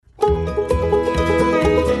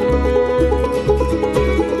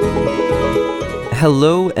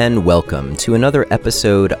Hello and welcome to another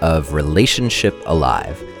episode of Relationship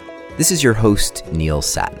Alive. This is your host, Neil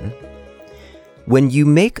Sattin. When you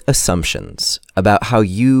make assumptions about how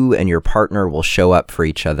you and your partner will show up for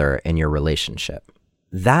each other in your relationship,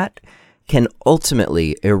 that can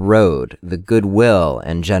ultimately erode the goodwill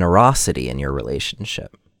and generosity in your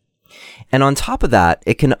relationship. And on top of that,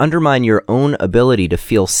 it can undermine your own ability to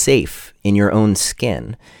feel safe in your own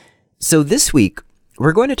skin. So this week,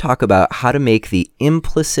 we're going to talk about how to make the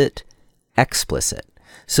implicit explicit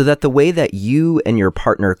so that the way that you and your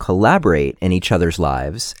partner collaborate in each other's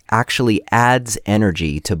lives actually adds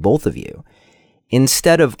energy to both of you,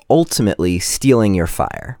 instead of ultimately stealing your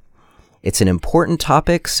fire. It's an important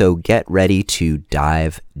topic, so get ready to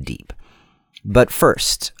dive deep. But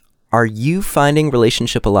first, are you finding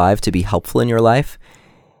Relationship Alive to be helpful in your life?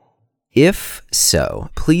 If so,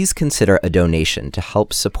 please consider a donation to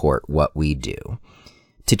help support what we do.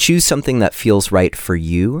 To choose something that feels right for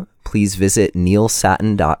you, please visit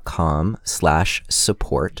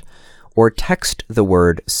neilsattin.com/support or text the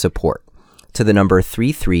word support to the number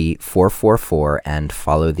 33444 and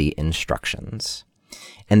follow the instructions.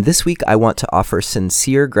 And this week, I want to offer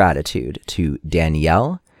sincere gratitude to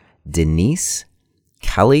Danielle, Denise,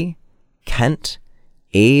 Kelly, Kent,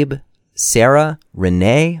 Abe, Sarah,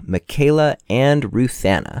 Renee, Michaela, and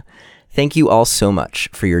Ruthanna. Thank you all so much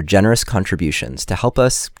for your generous contributions to help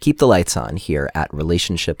us keep the lights on here at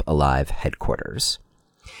Relationship Alive headquarters.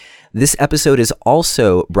 This episode is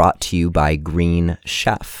also brought to you by Green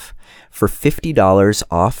Chef. For $50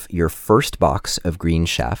 off your first box of Green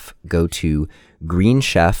Chef, go to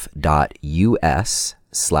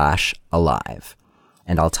greenchef.us/alive.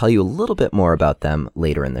 And I'll tell you a little bit more about them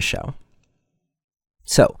later in the show.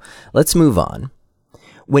 So let's move on.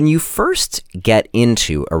 When you first get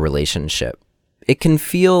into a relationship, it can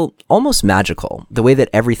feel almost magical, the way that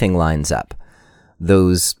everything lines up.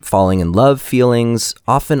 Those falling in love feelings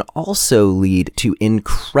often also lead to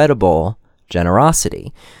incredible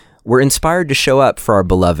generosity. We're inspired to show up for our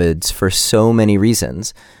beloveds for so many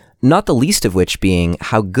reasons, not the least of which being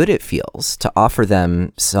how good it feels to offer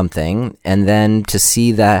them something and then to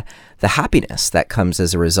see the happiness that comes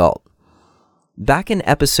as a result. Back in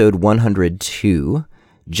episode 102,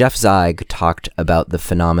 Jeff Zeig talked about the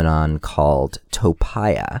phenomenon called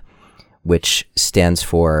topaya, which stands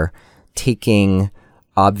for taking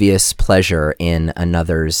obvious pleasure in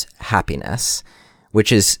another's happiness,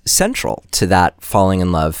 which is central to that falling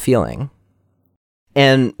in love feeling.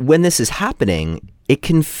 And when this is happening, it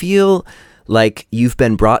can feel like you've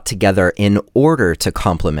been brought together in order to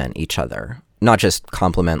complement each other. Not just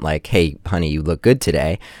compliment like, hey, honey, you look good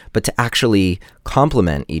today, but to actually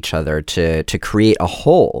complement each other to create a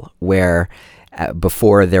whole where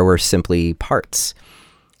before there were simply parts,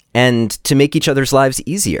 and to make each other's lives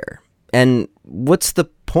easier. And what's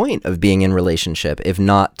the point of being in relationship if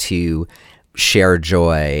not to share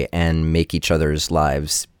joy and make each other's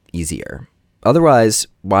lives easier? Otherwise,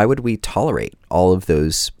 why would we tolerate all of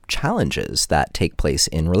those challenges that take place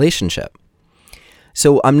in relationship?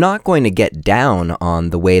 So I'm not going to get down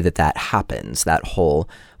on the way that happens, that whole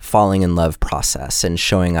falling in love process and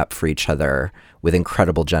showing up for each other with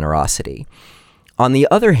incredible generosity. On the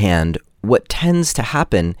other hand, what tends to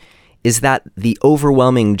happen is that the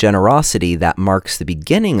overwhelming generosity that marks the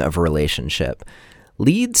beginning of a relationship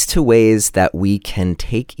leads to ways that we can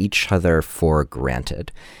take each other for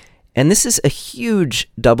granted. And this is a huge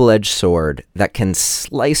double-edged sword that can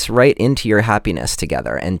slice right into your happiness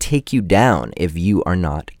together and take you down if you are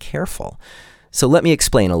not careful. So let me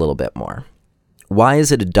explain a little bit more. Why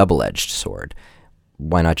is it a double-edged sword?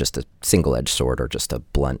 Why not just a single-edged sword or just a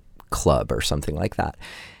blunt club or something like that?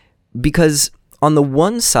 Because on the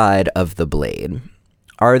one side of the blade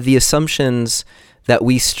are the assumptions that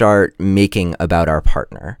we start making about our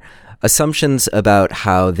partner. Assumptions about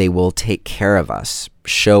how they will take care of us,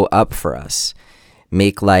 show up for us,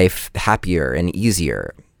 make life happier and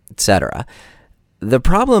easier, etc. The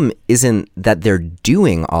problem isn't that they're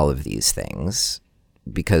doing all of these things,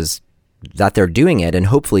 because that they're doing it and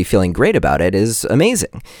hopefully feeling great about it is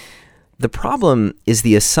amazing. The problem is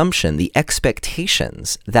the assumption, the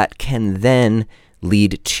expectations that can then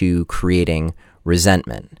lead to creating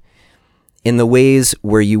resentment. In the ways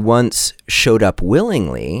where you once showed up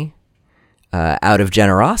willingly, out of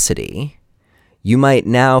generosity, you might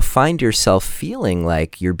now find yourself feeling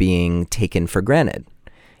like you're being taken for granted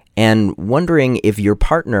and wondering if your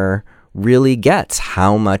partner really gets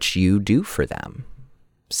how much you do for them.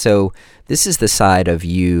 So this is the side of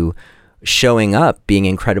you showing up, being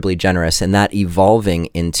incredibly generous, and that evolving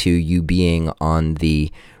into you being on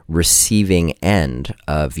the receiving end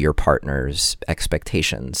of your partner's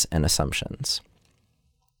expectations and assumptions.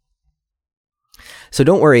 So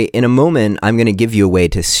don't worry, in a moment, I'm going to give you a way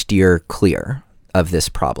to steer clear of this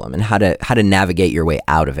problem and how to navigate your way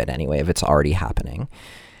out of it anyway, if it's already happening.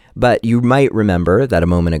 But you might remember that a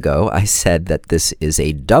moment ago, I said that this is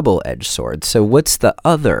a double-edged sword. So what's the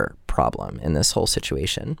other problem in this whole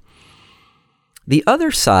situation? The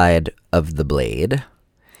other side of the blade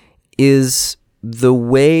is the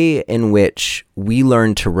way in which we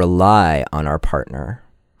learn to rely on our partner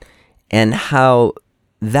and how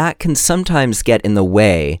that can sometimes get in the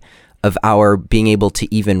way of our being able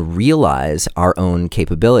to even realize our own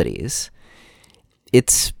capabilities.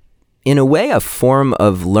 It's, in a way, a form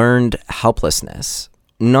of learned helplessness,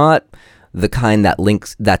 not the kind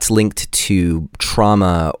that's linked to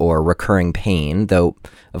trauma or recurring pain, though,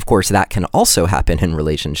 of course, that can also happen in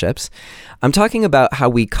relationships. I'm talking about how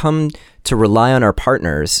we come to rely on our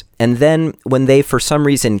partners, and then when they, for some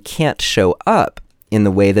reason, can't show up in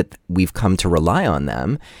the way that we've come to rely on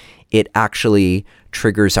them, it actually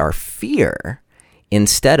triggers our fear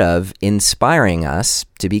instead of inspiring us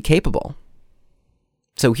to be capable.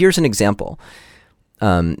 So here's an example.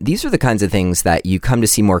 These are the kinds of things that you come to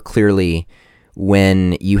see more clearly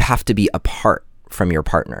when you have to be apart from your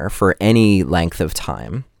partner for any length of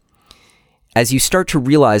time. As you start to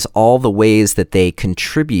realize all the ways that they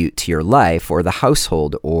contribute to your life or the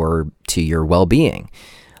household or to your well-being.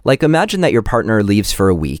 Like, imagine that your partner leaves for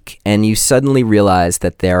a week and you suddenly realize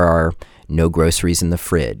that there are no groceries in the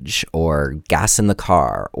fridge or gas in the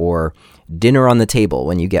car or dinner on the table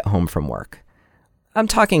when you get home from work. I'm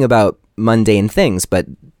talking about mundane things, but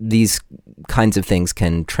these kinds of things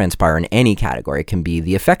can transpire in any category. It can be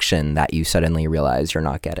the affection that you suddenly realize you're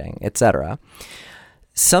not getting, etc.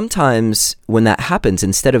 Sometimes when that happens,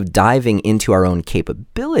 instead of diving into our own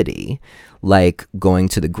capability, like going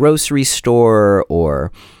to the grocery store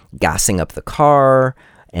or gassing up the car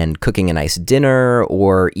and cooking a nice dinner,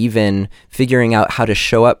 or even figuring out how to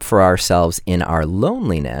show up for ourselves in our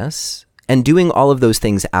loneliness and doing all of those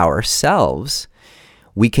things ourselves,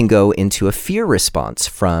 we can go into a fear response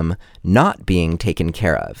from not being taken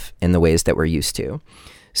care of in the ways that we're used to.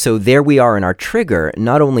 So there we are in our trigger,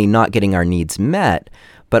 not only not getting our needs met,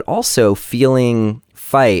 but also feeling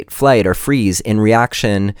fight, flight, or freeze in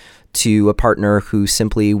reaction to a partner who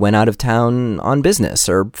simply went out of town on business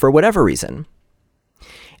or for whatever reason.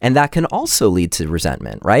 And that can also lead to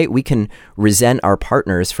resentment, right? We can resent our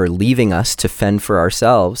partners for leaving us to fend for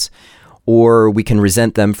ourselves, or we can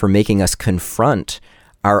resent them for making us confront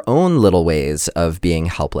our own little ways of being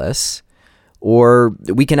helpless, or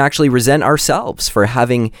we can actually resent ourselves for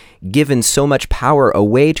having given so much power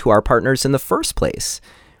away to our partners in the first place.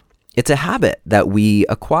 It's a habit that we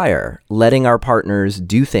acquire, letting our partners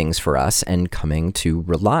do things for us and coming to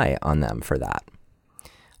rely on them for that.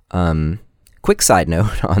 Quick side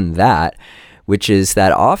note on that, which is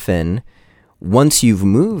that often, once you've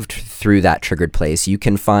moved through that triggered place, you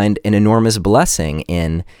can find an enormous blessing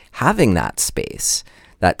in having that space,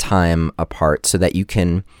 that time apart, so that you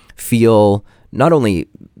can feel not only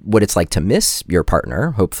what it's like to miss your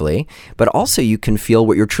partner, hopefully, but also you can feel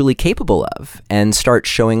what you're truly capable of and start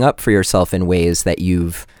showing up for yourself in ways that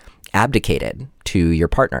you've abdicated to your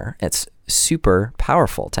partner. It's super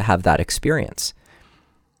powerful to have that experience.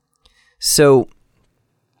 So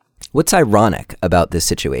what's ironic about this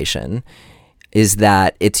situation is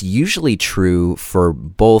that it's usually true for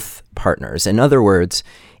both partners. In other words,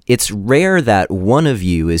 it's rare that one of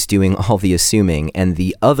you is doing all the assuming and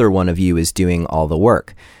the other one of you is doing all the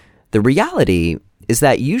work. The reality is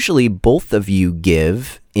that usually both of you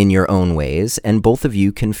give in your own ways and both of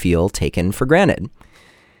you can feel taken for granted.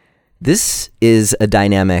 This is a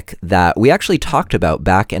dynamic that we actually talked about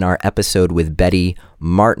back in our episode with Betty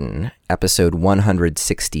Martin, episode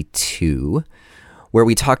 162, where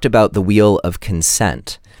we talked about the wheel of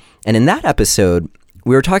consent. And in that episode,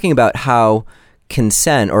 we were talking about how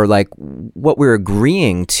consent, or like what we're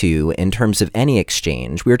agreeing to in terms of any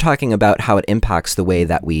exchange, we were talking about how it impacts the way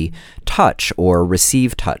that we touch or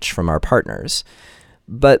receive touch from our partners.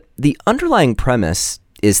 But the underlying premise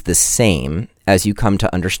is the same as you come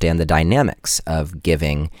to understand the dynamics of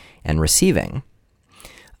giving and receiving.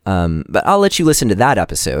 But I'll let you listen to that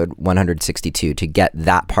episode, 162, to get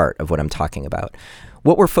that part of what I'm talking about.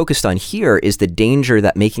 What we're focused on here is the danger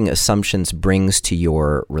that making assumptions brings to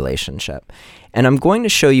your relationship. And I'm going to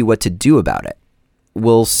show you what to do about it.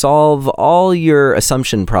 We'll solve all your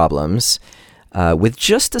assumption problems with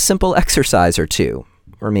just a simple exercise or two,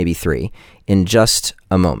 or maybe three, in just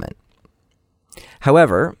a moment.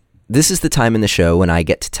 However, this is the time in the show when I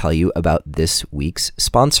get to tell you about this week's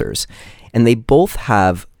sponsors. And they both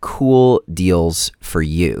have cool deals for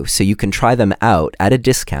you, so you can try them out at a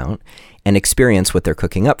discount and experience what they're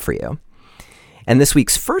cooking up for you. And this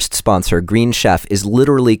week's first sponsor, Green Chef, is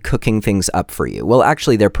literally cooking things up for you. Well,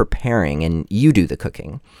 actually, they're preparing and you do the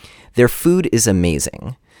cooking. Their food is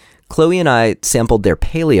amazing. Chloe and I sampled their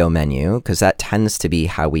paleo menu because that tends to be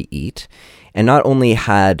how we eat, and not only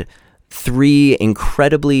had 3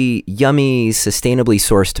 incredibly yummy, sustainably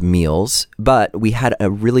sourced meals, but we had a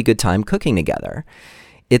really good time cooking together.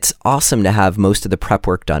 It's awesome to have most of the prep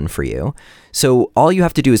work done for you. So all you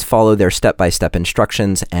have to do is follow their step-by-step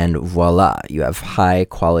instructions, and voila, you have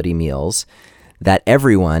high-quality meals that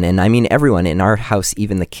everyone, and I mean everyone in our house,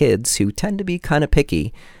 even the kids who tend to be kind of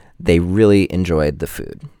picky, they really enjoyed the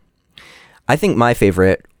food. I think my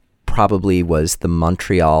favorite probably was the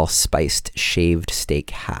Montreal spiced shaved steak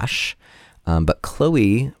hash, but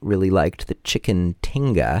Chloe really liked the chicken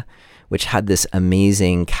tinga, which had this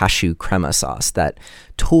amazing cashew crema sauce that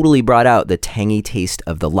totally brought out the tangy taste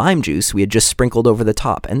of the lime juice we had just sprinkled over the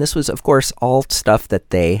top. And this was, of course, all stuff that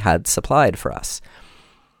they had supplied for us.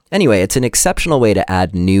 Anyway, it's an exceptional way to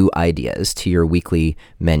add new ideas to your weekly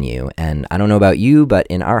menu. And I don't know about you, but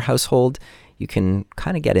in our household, you can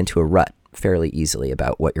kind of get into a rut fairly easily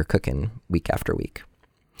about what you're cooking week after week.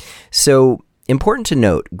 So, important to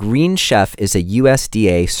note, Green Chef is a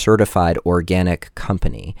USDA certified organic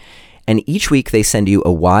company. And each week they send you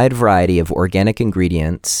a wide variety of organic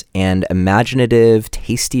ingredients and imaginative,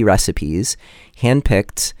 tasty recipes,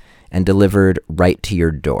 handpicked and delivered right to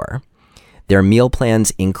your door. Their meal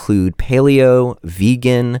plans include paleo,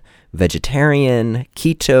 vegan, vegetarian,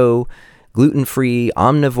 keto, gluten-free,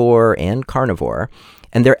 omnivore, and carnivore.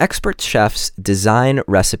 And their expert chefs design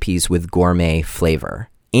recipes with gourmet flavor.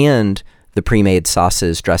 And the pre-made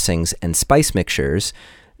sauces, dressings, and spice mixtures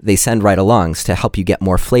they send right along to help you get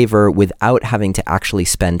more flavor without having to actually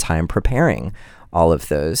spend time preparing all of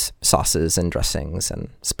those sauces and dressings and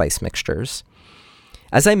spice mixtures.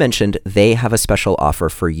 As I mentioned, they have a special offer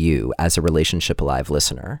for you as a Relationship Alive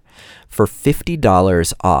listener. For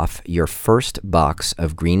 $50 off your first box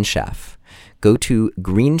of Green Chef, go to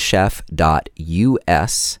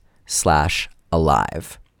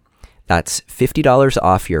greenchef.us/alive. That's $50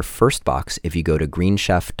 off your first box if you go to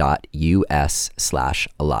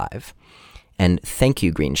greenchef.us/alive. And thank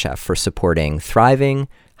you, Green Chef, for supporting thriving,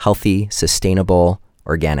 healthy, sustainable,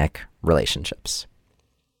 organic relationships.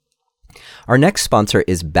 Our next sponsor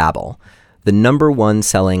is Babbel, the #1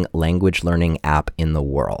 selling language learning app in the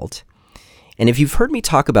world. And if you've heard me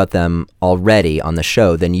talk about them already on the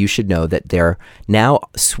show, then you should know that they're now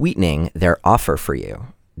sweetening their offer for you,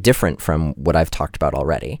 different from what I've talked about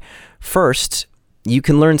already. First, you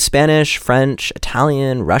can learn Spanish, French,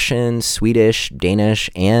 Italian, Russian, Swedish, Danish,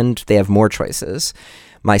 and they have more choices.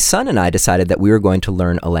 My son and I decided that we were going to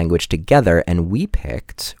learn a language together, and we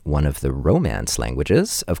picked one of the Romance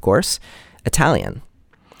languages, of course, Italian.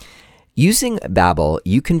 Using Babbel,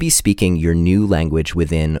 you can be speaking your new language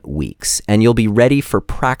within weeks, and you'll be ready for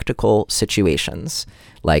practical situations,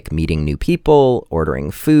 like meeting new people,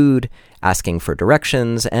 ordering food, asking for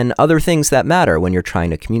directions, and other things that matter when you're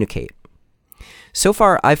trying to communicate. So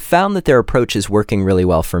far, I've found that their approach is working really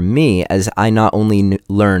well for me, as I not only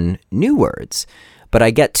learn new words, but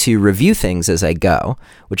I get to review things as I go,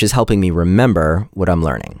 which is helping me remember what I'm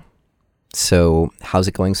learning. So, how's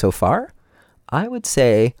it going so far? I would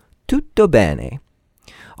say tutto bene.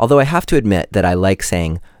 Although I have to admit that I like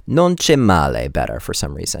saying non c'è male better for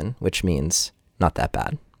some reason, which means not that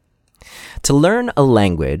bad. To learn a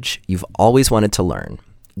language you've always wanted to learn,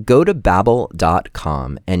 go to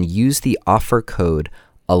Babbel.com and use the offer code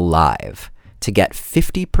ALIVE to get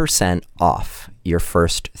 50% off your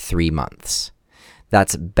first 3 months.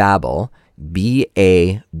 That's Babbel,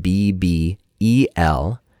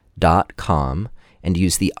 BABBEL.com, and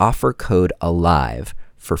use the offer code ALIVE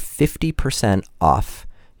for 50% off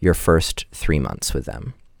your first 3 months with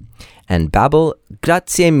them. And Babbel,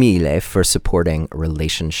 grazie mille for supporting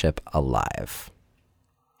Relationship Alive.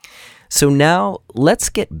 So now let's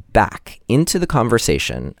get back into the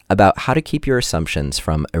conversation about how to keep your assumptions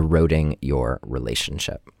from eroding your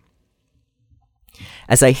relationship.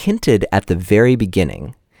 As I hinted at the very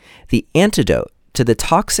beginning, the antidote to the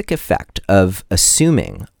toxic effect of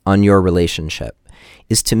assuming on your relationship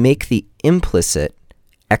is to make the implicit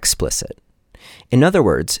explicit. In other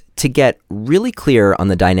words, to get really clear on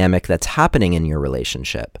the dynamic that's happening in your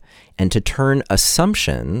relationship and to turn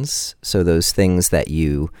assumptions, so those things that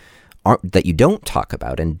you don't talk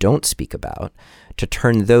about and don't speak about, to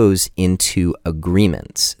turn those into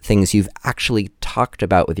agreements, things you've actually talked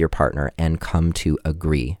about with your partner and come to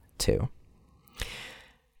agree to.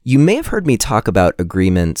 You may have heard me talk about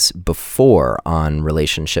agreements before on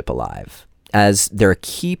Relationship Alive, as they're a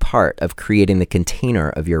key part of creating the container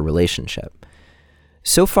of your relationship.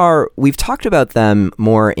 So far, we've talked about them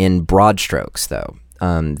more in broad strokes, though.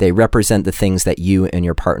 They represent the things that you and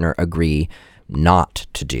your partner agree not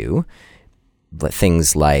to do.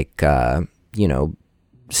 Things like,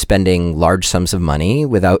 spending large sums of money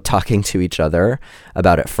without talking to each other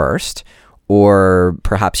about it first, or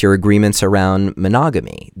perhaps your agreements around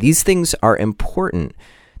monogamy. These things are important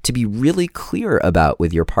to be really clear about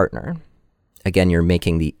with your partner. Again, you're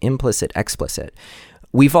making the implicit explicit.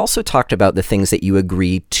 We've also talked about the things that you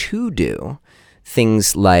agree to do,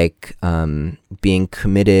 things like being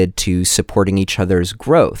committed to supporting each other's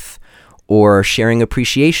growth or sharing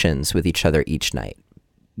appreciations with each other each night.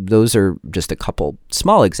 Those are just a couple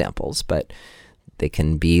small examples, but they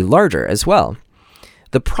can be larger as well.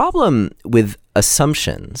 The problem with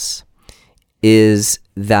assumptions is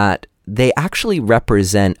that they actually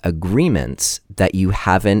represent agreements that you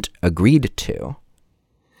haven't agreed to.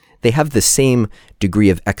 They have the same degree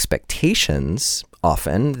of expectations,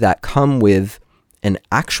 often, that come with an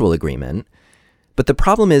actual agreement. But the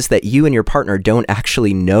problem is that you and your partner don't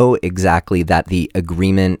actually know exactly that the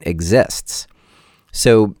agreement exists.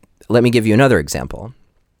 So let me give you another example.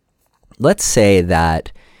 Let's say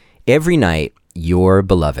that every night your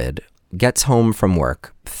beloved gets home from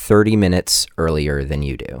work 30 minutes earlier than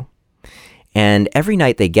you do. And every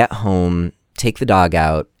night they get home, take the dog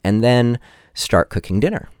out, and then start cooking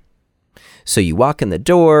dinner. So you walk in the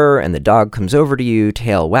door and the dog comes over to you,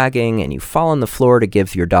 tail wagging, and you fall on the floor to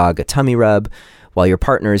give your dog a tummy rub while your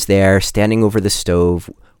partner is there standing over the stove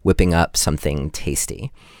whipping up something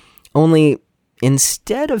tasty. Only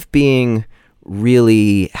instead of being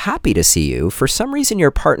really happy to see you, for some reason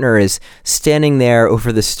your partner is standing there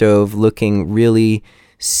over the stove looking really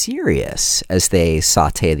serious as they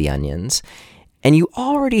saute the onions. And you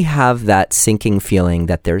already have that sinking feeling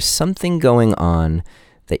that there's something going on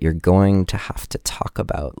that you're going to have to talk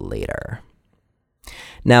about later.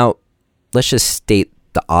 Now, let's just state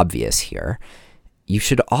the obvious here. You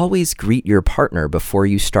should always greet your partner before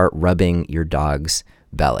you start rubbing your dog's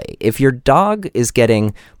belly. If your dog is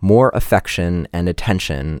getting more affection and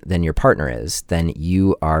attention than your partner is, then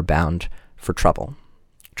you are bound for trouble.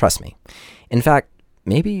 Trust me. In fact,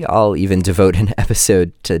 maybe I'll even devote an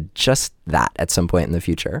episode to just that at some point in the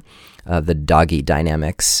future, the doggy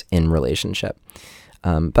dynamics in relationship.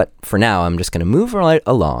 But for now, I'm just going to move right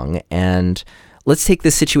along and let's take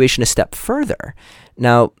this situation a step further.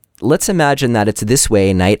 Now, let's imagine that it's this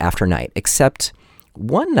way night after night, except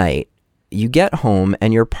one night you get home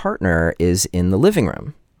and your partner is in the living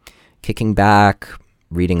room, kicking back,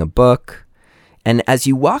 reading a book. And as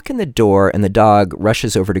you walk in the door and the dog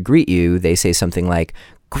rushes over to greet you, they say something like,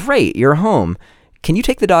 "Great, you're home. Can you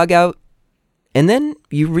take the dog out?" And then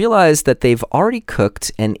you realize that they've already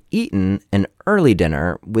cooked and eaten an early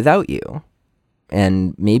dinner without you,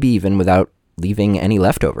 and maybe even without leaving any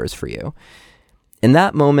leftovers for you. In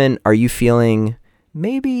that moment, are you feeling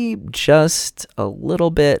maybe just a little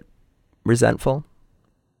bit resentful?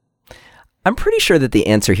 I'm pretty sure that the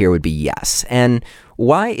answer here would be yes. And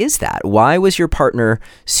why is that? Why was your partner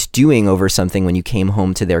stewing over something when you came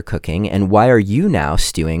home to their cooking? And why are you now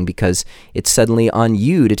stewing because it's suddenly on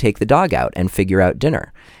you to take the dog out and figure out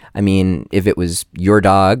dinner? I mean, if it was your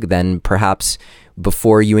dog, then perhaps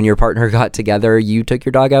before you and your partner got together, you took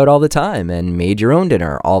your dog out all the time and made your own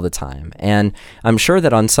dinner all the time. And I'm sure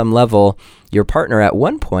that on some level, your partner at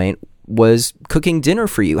one point was cooking dinner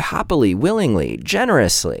for you happily, willingly,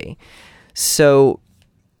 generously. So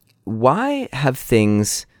why have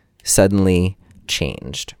things suddenly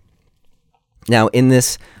changed? Now, in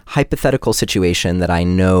this hypothetical situation that I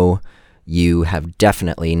know you have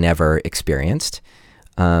definitely never experienced,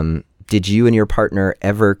 did you and your partner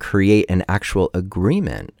ever create an actual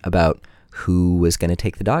agreement about who was going to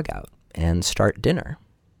take the dog out and start dinner?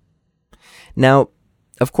 Now,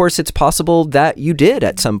 of course, it's possible that you did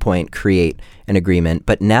at some point create an agreement,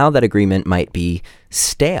 but now that agreement might be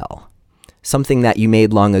stale. Something that you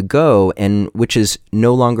made long ago and which is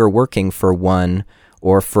no longer working for one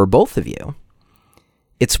or for both of you.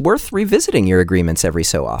 It's worth revisiting your agreements every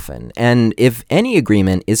so often. And if any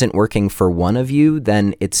agreement isn't working for one of you,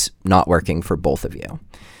 then it's not working for both of you.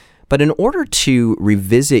 But in order to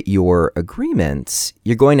revisit your agreements,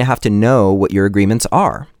 you're going to have to know what your agreements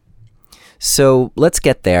are. So let's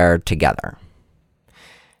get there together.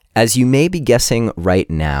 As you may be guessing right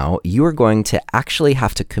now, you are going to actually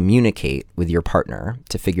have to communicate with your partner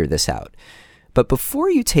to figure this out. But before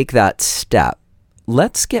you take that step,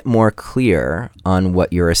 let's get more clear on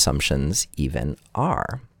what your assumptions even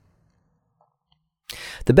are.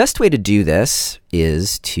 The best way to do this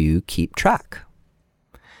is to keep track.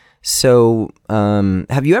 So,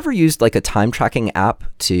 have you ever used like a time tracking app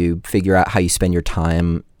to figure out how you spend your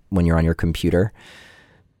time when you're on your computer?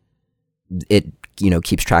 It,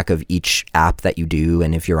 keeps track of each app that you do,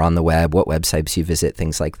 and if you're on the web, what websites you visit,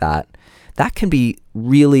 things like that. That can be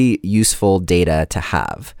really useful data to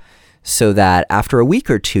have, so that after a week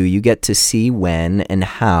or two, you get to see when and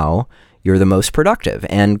how you're the most productive,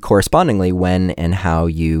 and correspondingly, when and how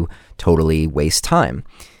you totally waste time.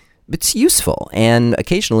 It's useful, and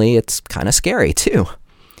occasionally it's kind of scary too.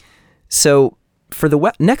 So for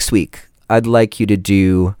the next week, I'd like you to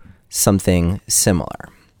do something similar.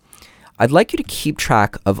 I'd like you to keep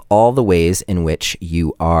track of all the ways in which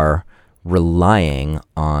you are relying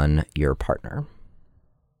on your partner.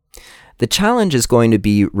 The challenge is going to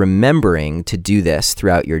be remembering to do this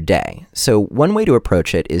throughout your day. So one way to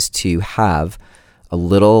approach it is to have a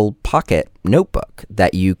little pocket notebook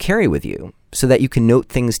that you carry with you so that you can note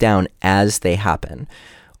things down as they happen.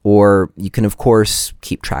 Or you can, of course,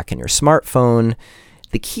 keep track in your smartphone.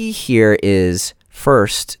 The key here is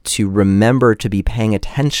first to remember to be paying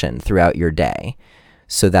attention throughout your day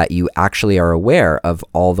so that you actually are aware of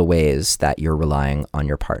all the ways that you're relying on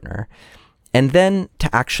your partner. And then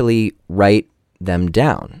to actually write them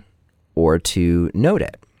down or to note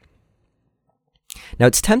it. Now,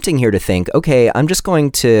 it's tempting here to think, okay, I'm just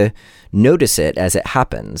going to notice it as it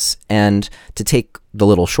happens and to take the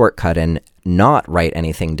little shortcut and not write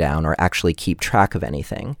anything down or actually keep track of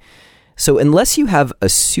anything. So unless you have a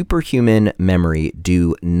superhuman memory,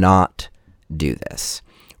 do not do this.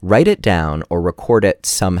 Write it down or record it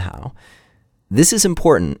somehow. This is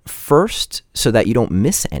important, first, so that you don't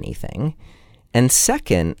miss anything, and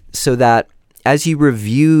second, so that as you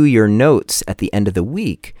review your notes at the end of the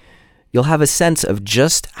week, you'll have a sense of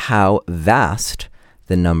just how vast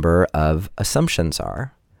the number of assumptions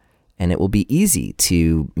are. And it will be easy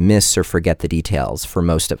to miss or forget the details for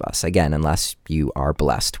most of us, again, unless you are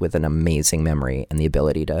blessed with an amazing memory and the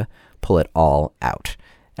ability to pull it all out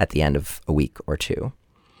at the end of a week or two.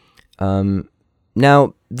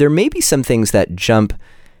 Now, there may be some things that jump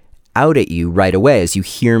out at you right away as you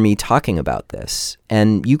hear me talking about this,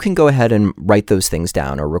 and you can go ahead and write those things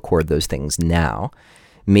down or record those things now.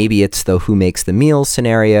 Maybe it's the who makes the meals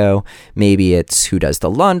scenario. Maybe it's who does the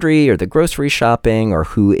laundry or the grocery shopping or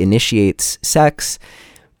who initiates sex.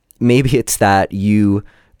 Maybe it's that you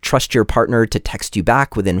trust your partner to text you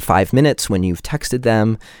back within 5 minutes when you've texted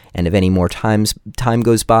them. And if any more time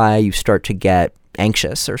goes by, you start to get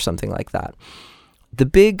anxious or something like that. The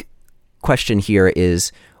big question here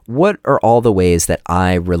is, what are all the ways that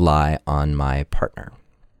I rely on my partner?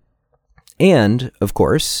 And, of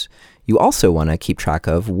course, you also want to keep track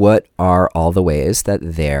of what are all the ways that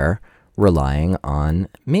they're relying on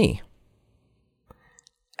me.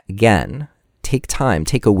 Again, take time,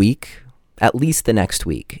 take a week, at least the next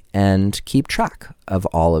week, and keep track of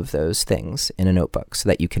all of those things in a notebook so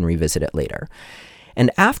that you can revisit it later.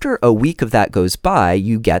 And after a week of that goes by,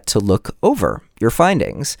 you get to look over your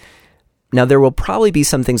findings. Now, there will probably be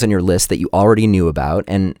some things on your list that you already knew about,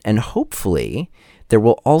 and hopefully there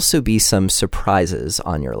will also be some surprises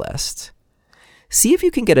on your list. See if you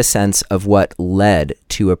can get a sense of what led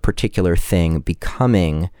to a particular thing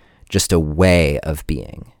becoming just a way of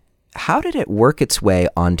being. How did it work its way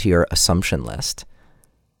onto your assumption list?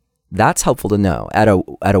 That's helpful to know. At a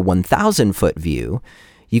 1,000-foot view,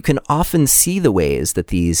 you can often see the ways that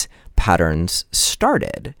these patterns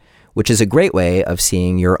started, which is a great way of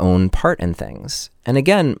seeing your own part in things. And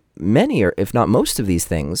again, many, or if not most of these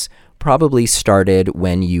things, probably started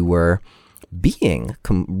when you were being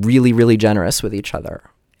really, really generous with each other.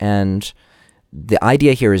 And the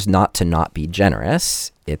idea here is not to not be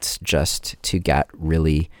generous. It's just to get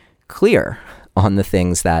really clear on the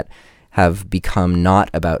things that have become not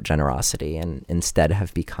about generosity and instead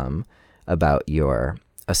have become about your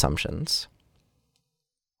assumptions.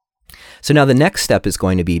 So now the next step is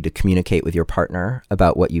going to be to communicate with your partner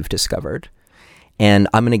about what you've discovered. And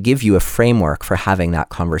I'm going to give you a framework for having that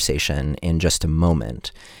conversation in just a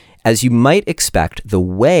moment. As you might expect, the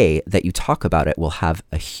way that you talk about it will have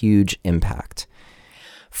a huge impact.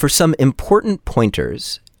 For some important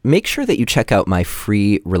pointers, make sure that you check out my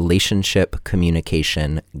free relationship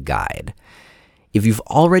communication guide. If you've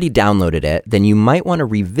already downloaded it, then you might want to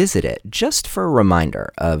revisit it just for a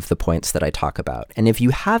reminder of the points that I talk about. And if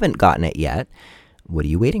you haven't gotten it yet, what are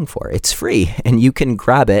you waiting for? It's free, and you can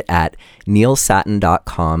grab it at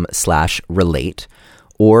neilsattin.com/relate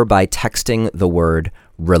or by texting the word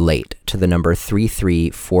relate to the number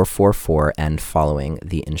 33444 and following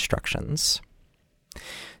the instructions.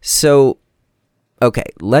 So, okay,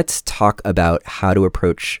 let's talk about how to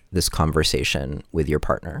approach this conversation with your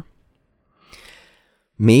partner.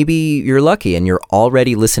 Maybe you're lucky and you're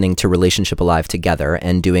already listening to Relationship Alive together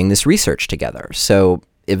and doing this research together. So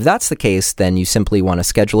if that's the case, then you simply want to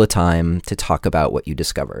schedule a time to talk about what you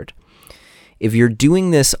discovered. If you're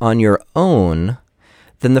doing this on your own,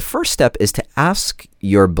 then the first step is to ask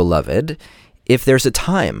your beloved if there's a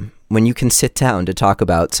time when you can sit down to talk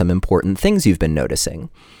about some important things you've been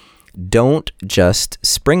noticing. Don't just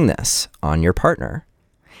spring this on your partner.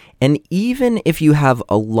 And even if you have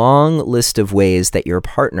a long list of ways that your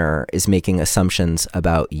partner is making assumptions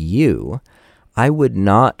about you, I would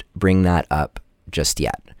not bring that up just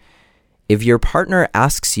yet. If your partner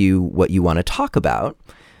asks you what you want to talk about,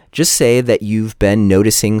 just say that you've been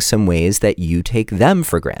noticing some ways that you take them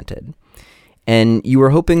for granted. And you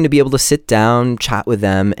were hoping to be able to sit down, chat with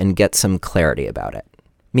them, and get some clarity about it.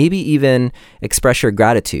 Maybe even express your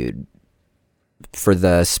gratitude for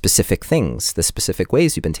the specific things, the specific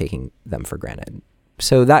ways you've been taking them for granted.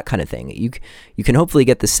 So that kind of thing. You can hopefully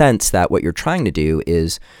get the sense that what you're trying to do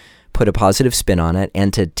is put a positive spin on it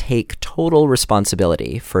and to take total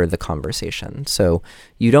responsibility for the conversation. So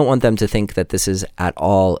you don't want them to think that this is at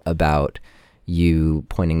all about you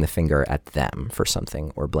pointing the finger at them for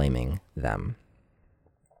something or blaming them.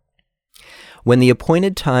 When the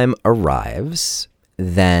appointed time arrives,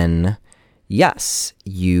 then yes,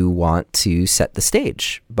 you want to set the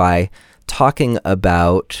stage by talking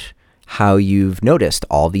about how you've noticed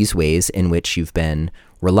all these ways in which you've been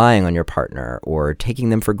relying on your partner or taking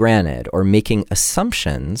them for granted or making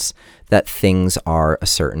assumptions that things are a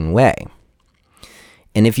certain way.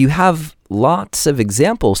 And if you have lots of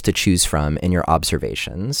examples to choose from in your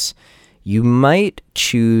observations, you might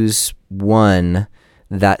choose one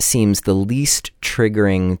that seems the least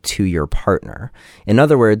triggering to your partner. In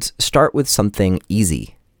other words, start with something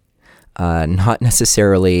easy, not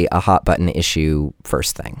necessarily a hot button issue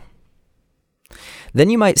first thing. Then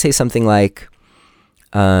you might say something like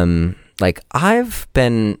I've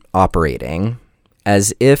been operating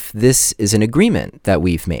as if this is an agreement that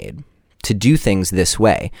we've made to do things this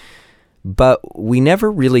way, but we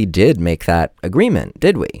never really did make that agreement,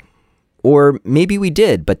 did we? Or maybe we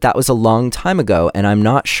did, but that was a long time ago, and I'm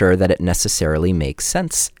not sure that it necessarily makes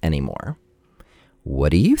sense anymore.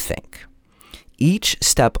 What do you think? Each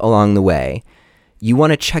step along the way, you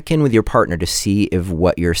want to check in with your partner to see if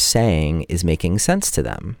what you're saying is making sense to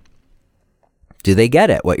them. Do they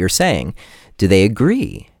get it, what you're saying? Do they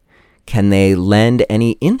agree? Can they lend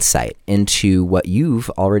any insight into what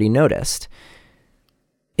you've already noticed?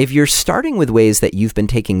 If you're starting with ways that you've been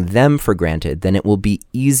taking them for granted, then it will be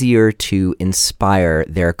easier to inspire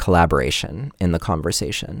their collaboration in the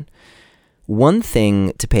conversation. One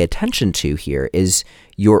thing to pay attention to here is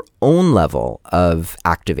your own level of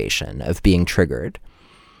activation, of being triggered.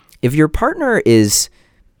 If your partner is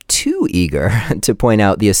too eager to point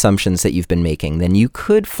out the assumptions that you've been making, then you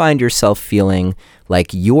could find yourself feeling like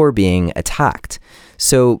you're being attacked.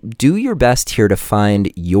 So do your best here to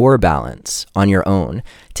find your balance on your own,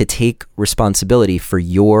 to take responsibility for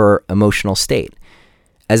your emotional state.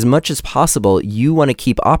 As much as possible, you want to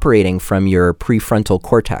keep operating from your prefrontal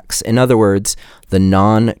cortex. In other words, the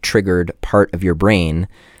non-triggered part of your brain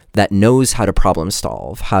that knows how to problem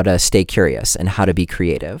solve, how to stay curious, and how to be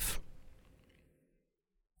creative.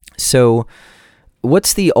 So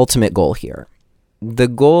what's the ultimate goal here? The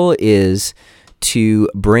goal is to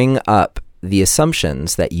bring up the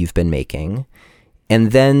assumptions that you've been making,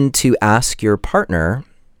 and then to ask your partner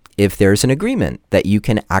if there's an agreement that you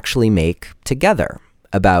can actually make together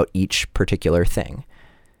about each particular thing.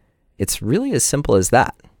 It's really as simple as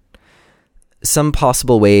that. Some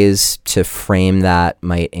possible ways to frame that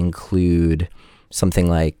might include something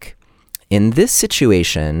like, in this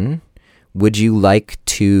situation, would you like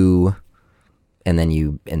to, and then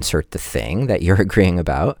you insert the thing that you're agreeing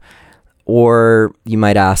about. Or you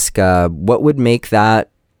might ask, what would make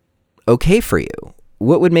that okay for you?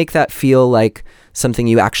 What would make that feel like something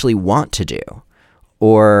you actually want to do?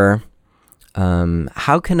 Or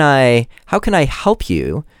how can I help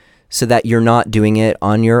you so that you're not doing it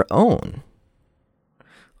on your own?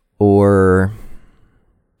 Or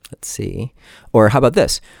let's see. Or how about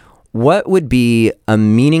this? What would be a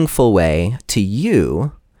meaningful way to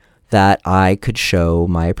you that I could show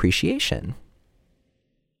my appreciation?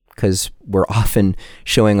 Because we're often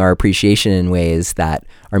showing our appreciation in ways that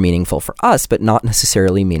are meaningful for us, but not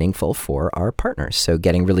necessarily meaningful for our partners. So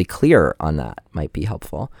getting really clear on that might be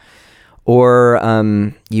helpful. Or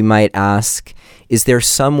you might ask, is there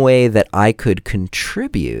some way that I could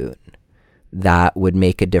contribute that would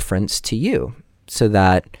make a difference to you so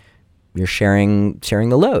that you're sharing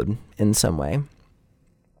the load in some way?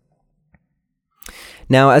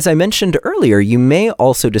 Now, as I mentioned earlier, you may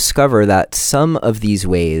also discover that some of these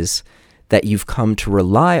ways that you've come to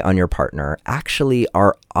rely on your partner actually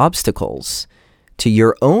are obstacles to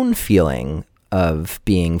your own feeling of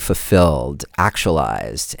being fulfilled,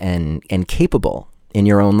 actualized, and capable in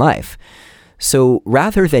your own life. So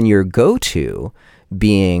rather than your go-to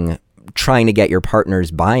being trying to get your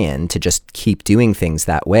partner's buy-in to just keep doing things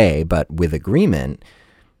that way, but with agreement,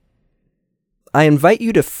 I invite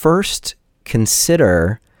you to first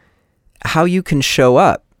consider how you can show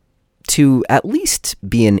up to at least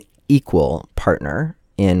be an equal partner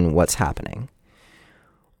in what's happening.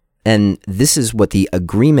 And this is what the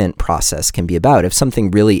agreement process can be about. If something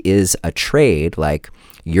really is a trade, like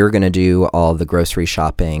you're going to do all the grocery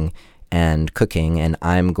shopping and cooking, and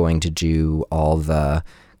I'm going to do all the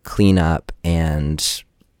cleanup and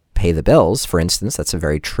pay the bills, for instance, that's a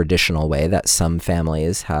very traditional way that some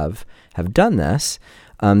families have done this,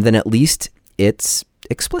 then at least it's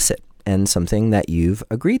explicit and something that you've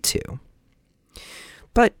agreed to.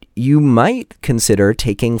 But you might consider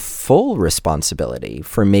taking full responsibility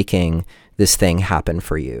for making this thing happen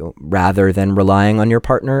for you rather than relying on your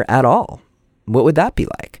partner at all. What would that be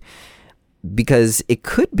like? Because it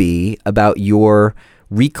could be about your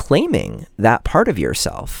reclaiming that part of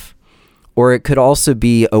yourself. Or it could also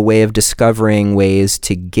be a way of discovering ways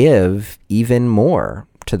to give even more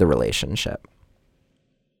to the relationship.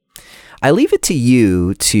 I leave it to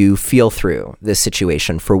you to feel through this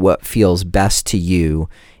situation for what feels best to you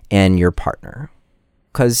and your partner.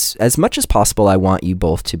 Because as much as possible, I want you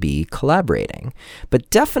both to be collaborating, but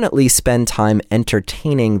definitely spend time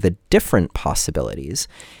entertaining the different possibilities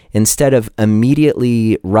instead of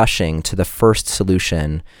immediately rushing to the first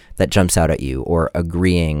solution that jumps out at you or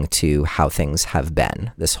agreeing to how things have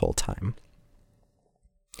been this whole time.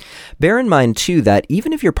 Bear in mind, too, that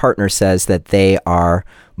even if your partner says that they are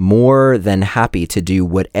more than happy to do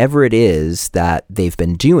whatever it is that they've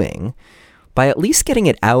been doing, by at least getting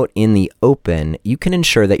it out in the open, you can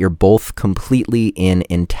ensure that you're both completely in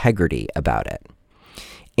integrity about it.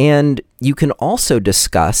 And you can also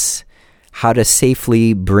discuss how to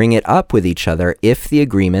safely bring it up with each other if the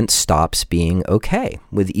agreement stops being okay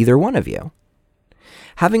with either one of you.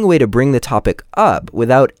 Having a way to bring the topic up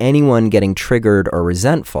without anyone getting triggered or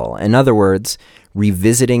resentful, in other words,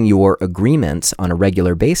 revisiting your agreements on a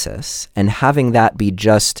regular basis, and having that be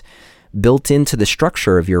just built into the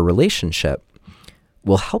structure of your relationship,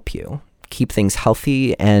 will help you keep things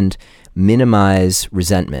healthy and minimize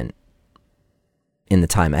resentment in the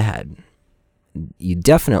time ahead. You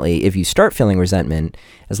definitely, if you start feeling resentment,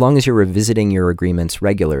 as long as you're revisiting your agreements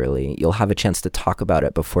regularly, you'll have a chance to talk about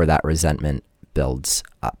it before that resentment builds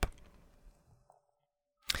up.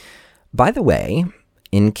 By the way,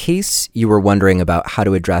 in case you were wondering about how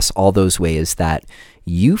to address all those ways that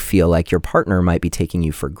you feel like your partner might be taking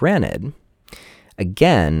you for granted,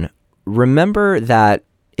 again, remember that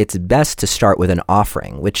it's best to start with an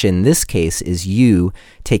offering, which in this case is you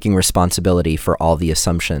taking responsibility for all the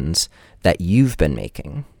assumptions that you've been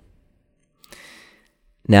making.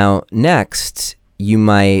 Now, next, you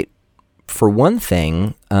might, for one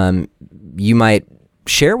thing, you might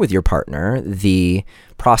share with your partner the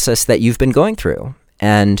process that you've been going through.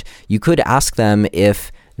 And you could ask them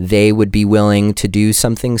if they would be willing to do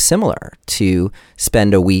something similar, to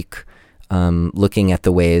spend a week looking at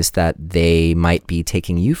the ways that they might be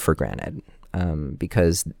taking you for granted,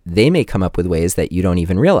 because they may come up with ways that you don't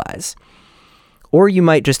even realize. Or you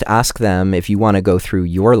might just ask them, if you want to go through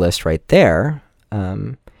your list right there,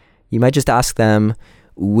 you might just ask them,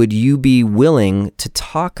 would you be willing to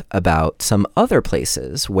talk about some other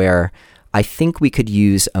places where I think we could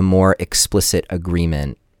use a more explicit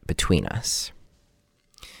agreement between us?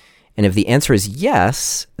 And if the answer is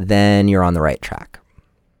yes, then you're on the right track.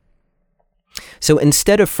 So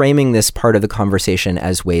instead of framing this part of the conversation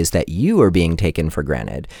as ways that you are being taken for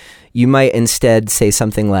granted, you might instead say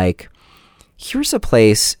something like, here's a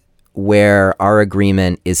place where our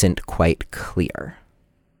agreement isn't quite clear.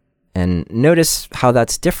 And notice how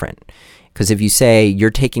that's different. Because if you say you're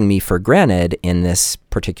taking me for granted in this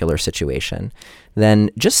particular situation, then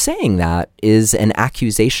just saying that is an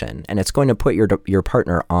accusation, and it's going to put your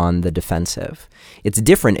partner on the defensive. It's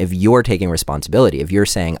different if you're taking responsibility. If you're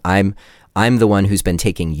saying I'm the one who's been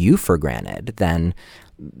taking you for granted, then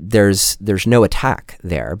there's no attack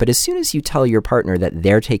there. But as soon as you tell your partner that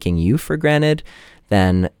they're taking you for granted,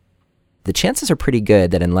 then the chances are pretty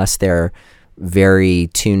good that unless they're very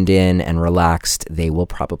tuned in and relaxed, they will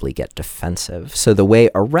probably get defensive. So the way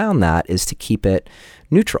around that is to keep it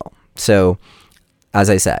neutral. So as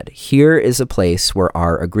I said, here is a place where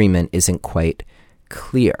our agreement isn't quite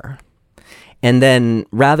clear. And then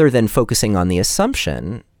rather than focusing on the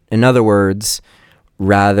assumption, in other words,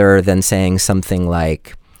 rather than saying something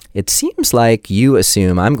like, it seems like you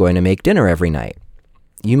assume I'm going to make dinner every night,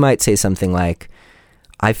 you might say something like,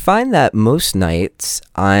 I find that most nights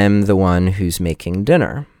I'm the one who's making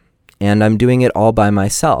dinner, and I'm doing it all by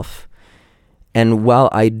myself. And while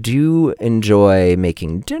I do enjoy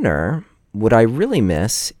making dinner, what I really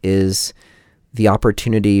miss is the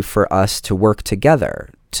opportunity for us to work together,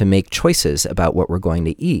 to make choices about what we're going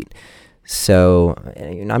to eat. So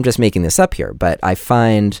I'm just making this up here, but I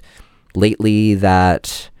find lately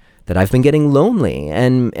that I've been getting lonely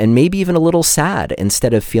and maybe even a little sad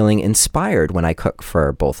instead of feeling inspired when I cook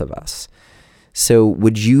for both of us. So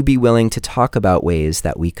would you be willing to talk about ways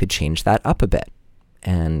that we could change that up a bit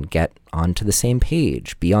and get onto the same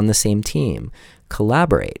page, be on the same team,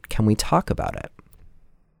 collaborate? Can we talk about it?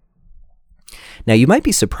 Now, you might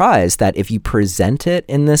be surprised that if you present it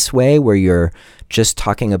in this way, where you're just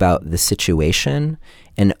talking about the situation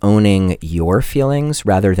and owning your feelings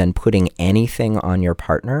rather than putting anything on your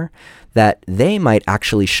partner, that they might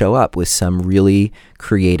actually show up with some really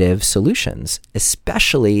creative solutions,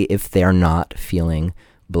 especially if they're not feeling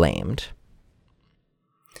blamed.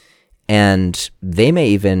 And they may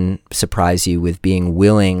even surprise you with being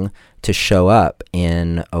willing to show up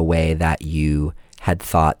in a way that you had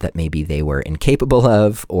thought that maybe they were incapable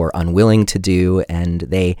of or unwilling to do, and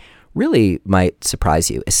they really might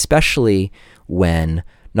surprise you, especially when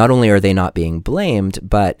not only are they not being blamed,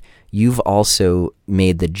 but you've also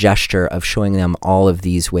made the gesture of showing them all of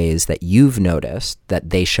these ways that you've noticed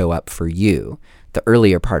that they show up for you, the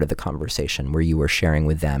earlier part of the conversation where you were sharing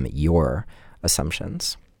with them your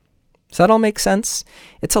assumptions. Does that all make sense?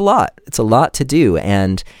 It's a lot. It's a lot to do,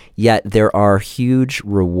 and yet there are huge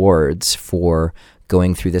rewards for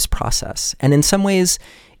going through this process. And in some ways,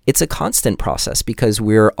 it's a constant process because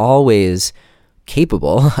we're always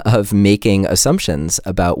capable of making assumptions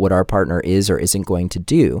about what our partner is or isn't going to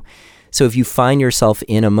do. So if you find yourself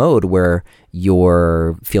in a mode where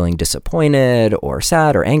you're feeling disappointed or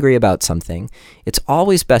sad or angry about something, it's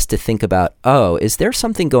always best to think about, oh, is there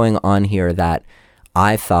something going on here that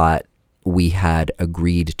I thought we had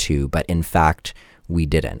agreed to, but in fact, we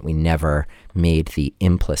didn't. We never made the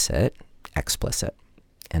implicit explicit.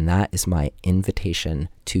 And that is my invitation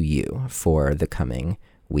to you for the coming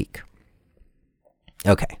week.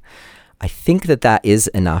 Okay, I think that is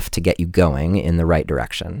enough to get you going in the right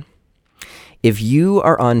direction. If you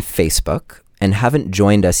are on Facebook and haven't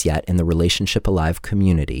joined us yet in the Relationship Alive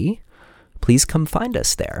community, please come find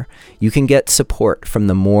us there. You can get support from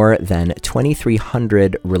the more than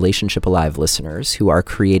 2,300 Relationship Alive listeners who are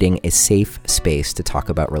creating a safe space to talk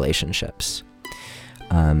about relationships.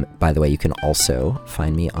 By the way, you can also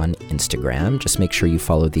find me on Instagram. Just make sure you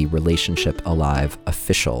follow the Relationship Alive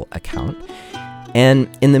official account. And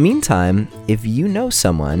in the meantime, if you know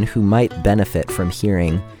someone who might benefit from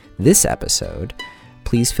hearing this episode,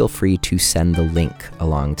 please feel free to send the link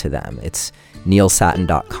along to them. It's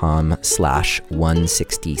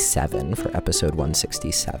neilsattin.com/167 for episode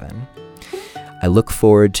 167. I look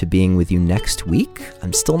forward to being with you next week.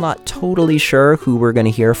 I'm still not totally sure who we're going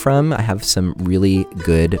to hear from. I have some really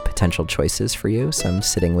good potential choices for you, so I'm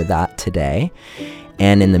sitting with that today.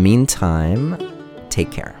 And in the meantime, take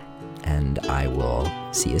care, and I will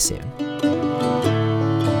see you soon.